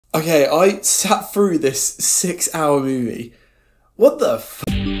Okay, I sat through this 6-hour movie. What the f-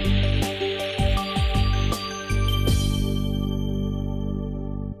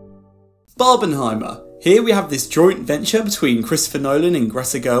 Barbenheimer. Here we have this joint venture between Christopher Nolan and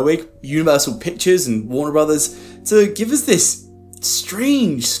Greta Gerwig, Universal Pictures and Warner Brothers, to give us this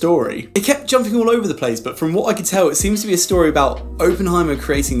strange story. It kept jumping all over the place, but from what I could tell, it seems to be a story about Oppenheimer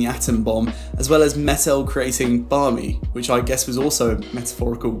creating the atom bomb, as well as Mattel creating Barbie, which I guess was also a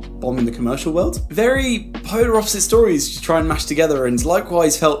metaphorical bomb in the commercial world. Very polar opposite stories to try and mash together, and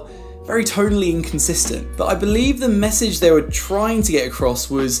likewise felt very tonally inconsistent. But I believe the message they were trying to get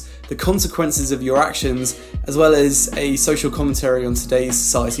across was the consequences of your actions, as well as a social commentary on today's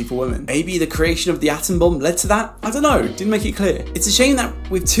society for women. Maybe the creation of the atom bomb led to that? I don't know, didn't make it clear. It's a shame that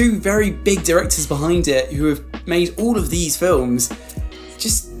with two very big directors behind it who have made all of these films,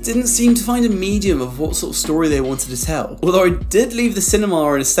 just didn't seem to find a medium of what sort of story they wanted to tell. Although I did leave the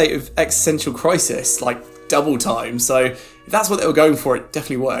cinema in a state of existential crisis, like double time, so if that's what they were going for, it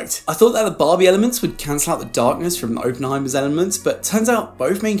definitely worked. I thought that the Barbie elements would cancel out the darkness from Oppenheimer's elements, but turns out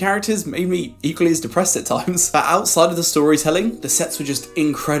both main characters made me equally as depressed at times. But outside of the storytelling, the sets were just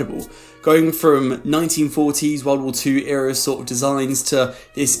incredible. Going from 1940s World War II era sort of designs to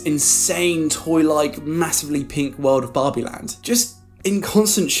this insane toy-like, massively pink world of Barbie Land. Just in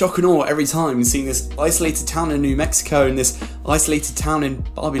constant shock and awe every time, seeing this isolated town in New Mexico and this isolated town in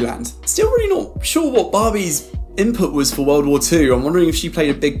Barbie Land. Still really not sure what Barbie's input was for World War II. I'm wondering if she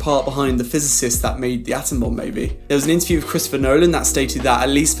played a big part behind the physicist that made the atom bomb, maybe. There was an interview with Christopher Nolan that stated that at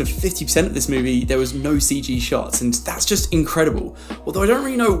least for 50% of this movie, there was no CG shots, and that's just incredible. Although I don't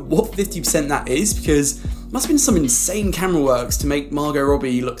really know what 50% that is, because it must have been some insane camera works to make Margot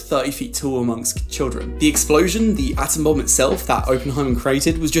Robbie look 30 feet tall amongst children. The explosion, the atom bomb itself that Oppenheimer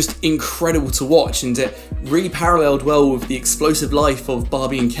created, was just incredible to watch, and it really paralleled well with the explosive life of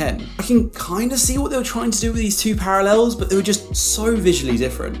Barbie and Ken. I can kind of see what they were trying to do with these two parallels, but they were just so visually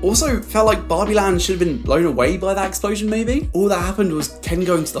different. Also, felt like Barbie Land should have been blown away by that explosion, maybe? All that happened was Ken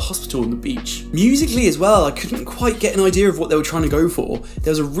going to the hospital on the beach. Musically as well, I couldn't quite get an idea of what they were trying to go for.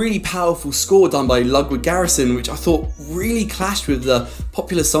 There was a really powerful score done by Ludwig Göransson, which I thought really clashed with the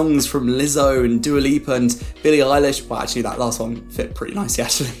popular songs from Lizzo and Dua Lipa and Billie Eilish. Well, actually, that last one fit pretty nicely,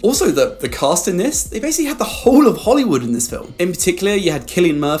 actually. Also, the cast in this, they basically had the whole of Hollywood in this film. In particular, you had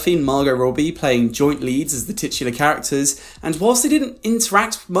Cillian Murphey and Margot Robbie playing joint leads as the titular characters, and whilst they didn't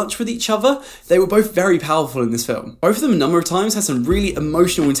interact much with each other, they were both very powerful in this film. Both of them a number of times had some really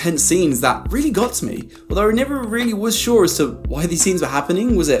emotional, intense scenes that really got to me, although I never really was sure as to why these scenes were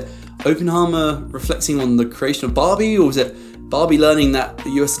happening. Was it Oppenheimer reflecting on the creation of Barbie, or was it Barbie learning that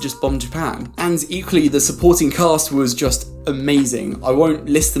the US had just bombed Japan? And equally, the supporting cast was just amazing. I won't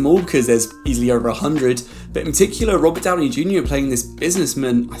list them all because there's easily over 100, but in particular, Robert Downey Jr. playing this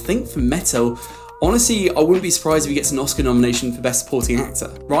businessman, I think for Mattel. Honestly, I wouldn't be surprised if he gets an Oscar nomination for Best Supporting Actor.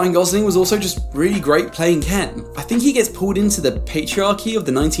 Ryan Gosling was also just really great playing Ken. I think he gets pulled into the patriarchy of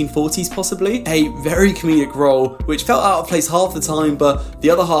the 1940s possibly, a very comedic role which felt out of place half the time, but the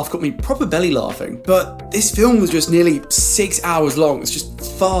other half got me proper belly laughing. But this film was just nearly 6 hours long. It's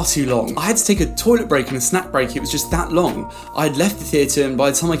just far too long. I had to take a toilet break and a snack break, it was just that long. I had left the theatre, and by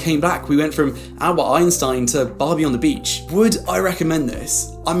the time I came back, we went from Albert Einstein to Barbie on the beach. Would I recommend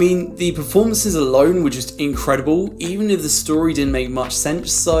this? I mean, the performances alone were just incredible, even if the story didn't make much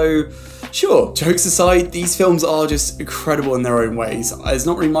sense, so sure. Jokes aside, these films are just incredible in their own ways. There's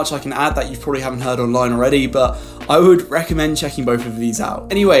not really much I can add that you probably haven't heard online already, but I would recommend checking both of these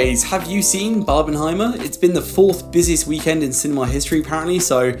out. Anyways, have you seen Barbenheimer? It's been the 4th busiest weekend in cinema history apparently,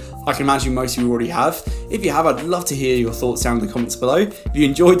 so I can imagine most of you already have. If you have, I'd love to hear your thoughts down in the comments below. If you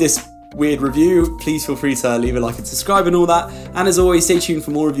enjoyed this weird review, please feel free to leave a like and subscribe and all that. And as always, stay tuned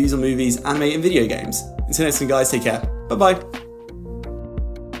for more reviews on movies, anime and video games. Until next time guys, take care. Bye bye.